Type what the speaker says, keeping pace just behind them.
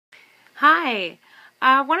Hi,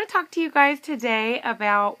 I want to talk to you guys today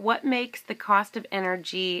about what makes the cost of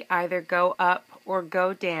energy either go up or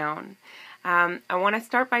go down. I want to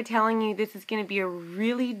start by telling you this is going to be a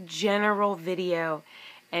really general video,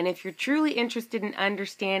 and if you're truly interested in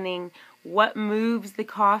understanding what moves the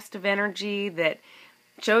cost of energy that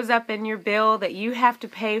shows up in your bill that you have to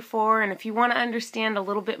pay for, and if you want to understand a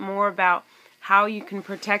little bit more about how you can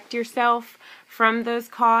protect yourself from those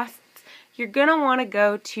costs, you're going to want to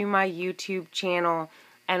go to my YouTube channel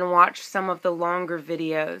and watch some of the longer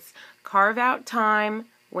videos. Carve out time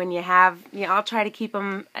when you have, I'll try to keep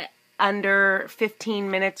them under 15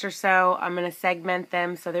 minutes or so. I'm going to segment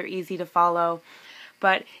them so they're easy to follow.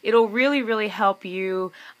 But it'll really help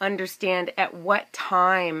you understand at what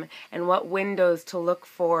time and what windows to look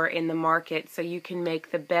for in the market so you can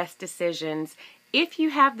make the best decisions if you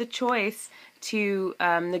have the choice to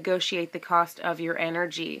negotiate the cost of your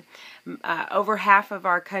energy. Over half of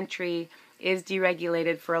our country is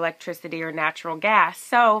deregulated for electricity or natural gas.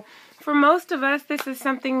 So for most of us, this is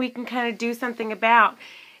something we can kind of do something about.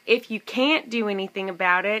 If you can't do anything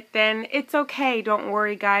about it, then it's okay. Don't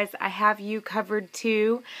worry, guys. I have you covered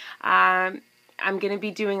too. I'm going to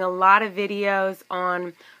be doing a lot of videos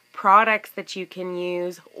on products that you can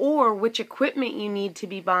use or which equipment you need to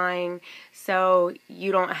be buying so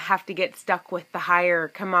you don't have to get stuck with the higher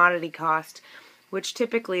commodity cost, which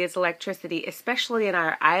typically is electricity, especially in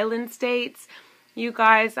our island states. You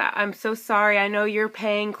guys, I'm so sorry. I know you're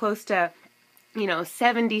paying close to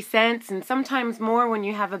 70 cents and sometimes more when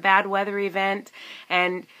you have a bad weather event.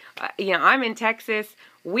 And, I'm in Texas.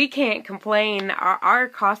 We can't complain. Our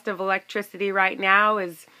cost of electricity right now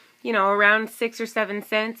is, around 6 or 7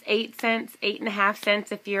 cents, 8 cents, 8.5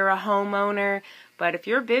 cents if you're a homeowner. But if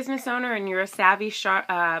you're a business owner and you're a savvy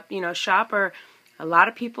shopper, a lot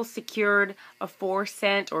of people secured a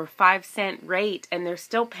 4-cent or 5-cent rate and they're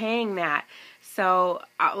still paying that. So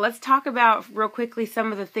let's talk about real quickly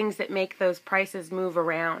some of the things that make those prices move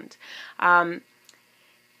around.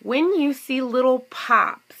 When you see little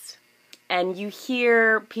pops and you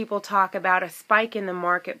hear people talk about a spike in the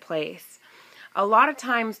marketplace, a lot of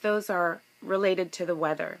times those are related to the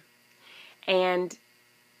weather. And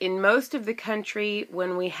in most of the country,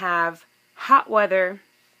 when we have hot weather,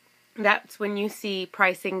 that's when you see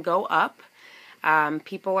pricing go up.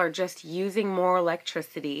 People are just using more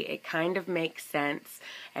electricity. It kind of makes sense.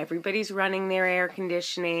 Everybody's running their air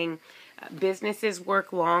conditioning. Businesses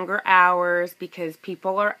work longer hours because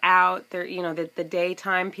people are out. The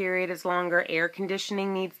daytime period is longer. Air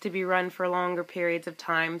conditioning needs to be run for longer periods of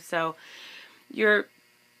time. So your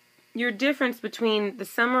difference between the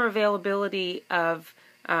summer availability of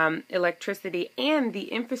electricity and the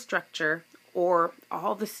infrastructure, or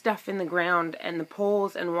all the stuff in the ground and the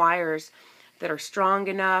poles and wires that are strong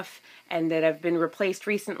enough and that have been replaced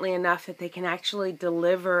recently enough that they can actually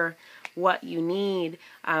deliver what you need,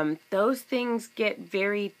 those things get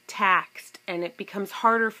very taxed and it becomes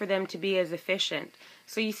harder for them to be as efficient.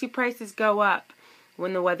 So you see prices go up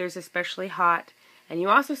when the weather's especially hot, and you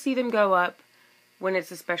also see them go up when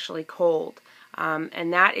it's especially cold.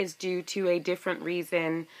 And that is due to a different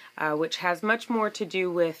reason, which has much more to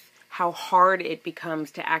do with how hard it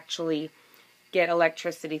becomes to actually get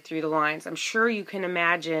electricity through the lines. I'm sure you can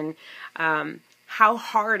imagine how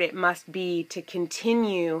hard it must be to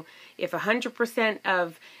continue if 100%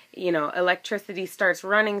 of electricity starts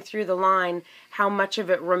running through the line, how much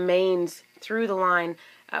of it remains through the line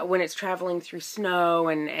when it's traveling through snow,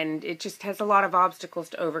 and it just has a lot of obstacles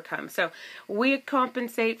to overcome. So we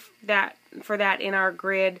compensate for that in our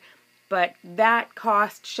grid, but that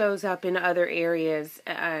cost shows up in other areas,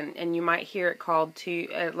 and you might hear it called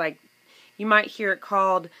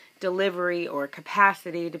delivery or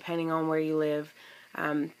capacity, depending on where you live.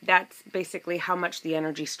 That's basically how much the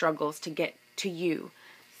energy struggles to get to you,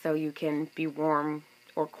 so you can be warm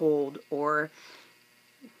or cold or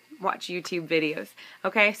watch YouTube videos.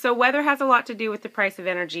 Okay, so weather has a lot to do with the price of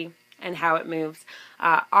energy and how it moves.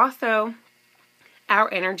 Also,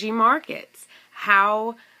 our energy markets,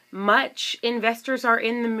 how much investors are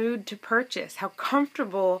in the mood to purchase, how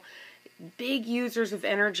comfortable big users of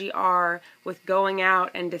energy are with going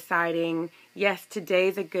out and deciding, yes,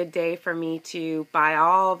 today's a good day for me to buy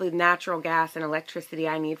all the natural gas and electricity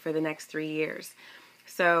I need for the next 3 years.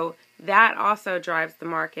 So that also drives the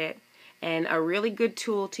market. And a really good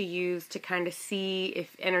tool to use to kind of see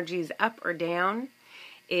if energy is up or down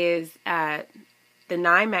is the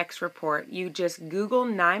NYMEX report. You just Google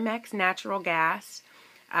NYMEX natural gas.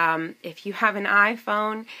 If you have an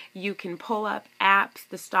iPhone, you can pull up apps.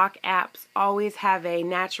 The stock apps always have a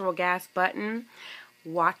natural gas button.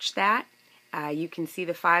 Watch that You can see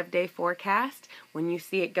the 5-day forecast. When you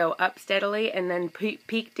see it go up steadily and then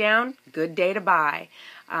peak down, good day to buy.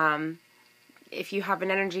 If you have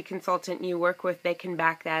an energy consultant you work with, they can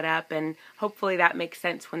back that up, and hopefully that makes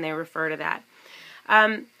sense when they refer to that.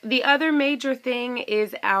 The other major thing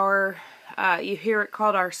is our, you hear it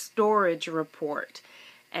called our storage report.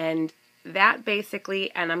 And that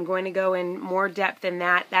basically, and I'm going to go in more depth in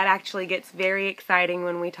that, that actually gets very exciting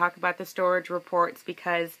when we talk about the storage reports,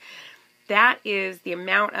 because that is the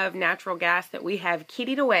amount of natural gas that we have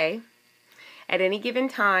kittied away at any given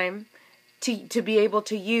time to be able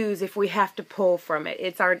to use if we have to pull from it.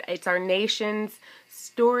 It's our nation's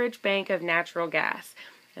storage bank of natural gas.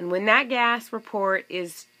 And when that gas report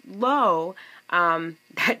is low,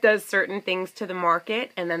 that does certain things to the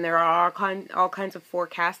market, and then there are all kinds of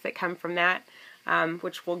forecasts that come from that,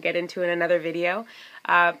 which we'll get into in another video.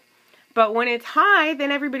 But when it's high, then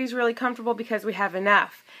everybody's really comfortable because we have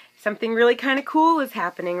enough. Something really kind of cool is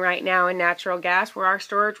happening right now in natural gas, where our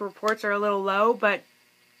storage reports are a little low, but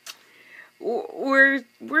we're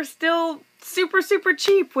still super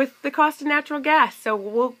cheap with the cost of natural gas. So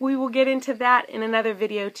we will get into that in another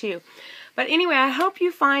video too. But anyway, I hope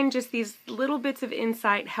you find just these little bits of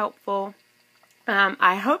insight helpful.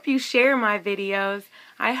 I hope you share my videos.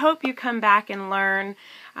 I hope you come back and learn.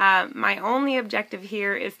 My only objective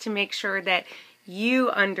here is to make sure that you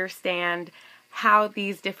understand how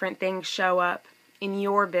these different things show up in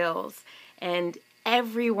your bills. And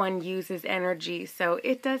everyone uses energy, so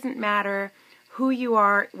it doesn't matter who you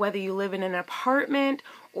are, whether you live in an apartment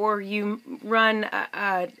or you run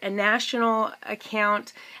a national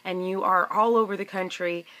account and you are all over the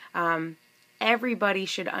country. Everybody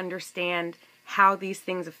should understand how these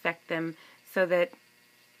things affect them so that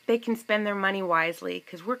they can spend their money wisely,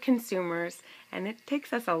 because we're consumers and it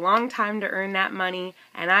takes us a long time to earn that money,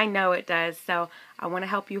 and I know it does, so I want to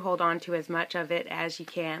help you hold on to as much of it as you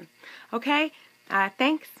can. Okay?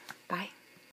 Thanks. Bye.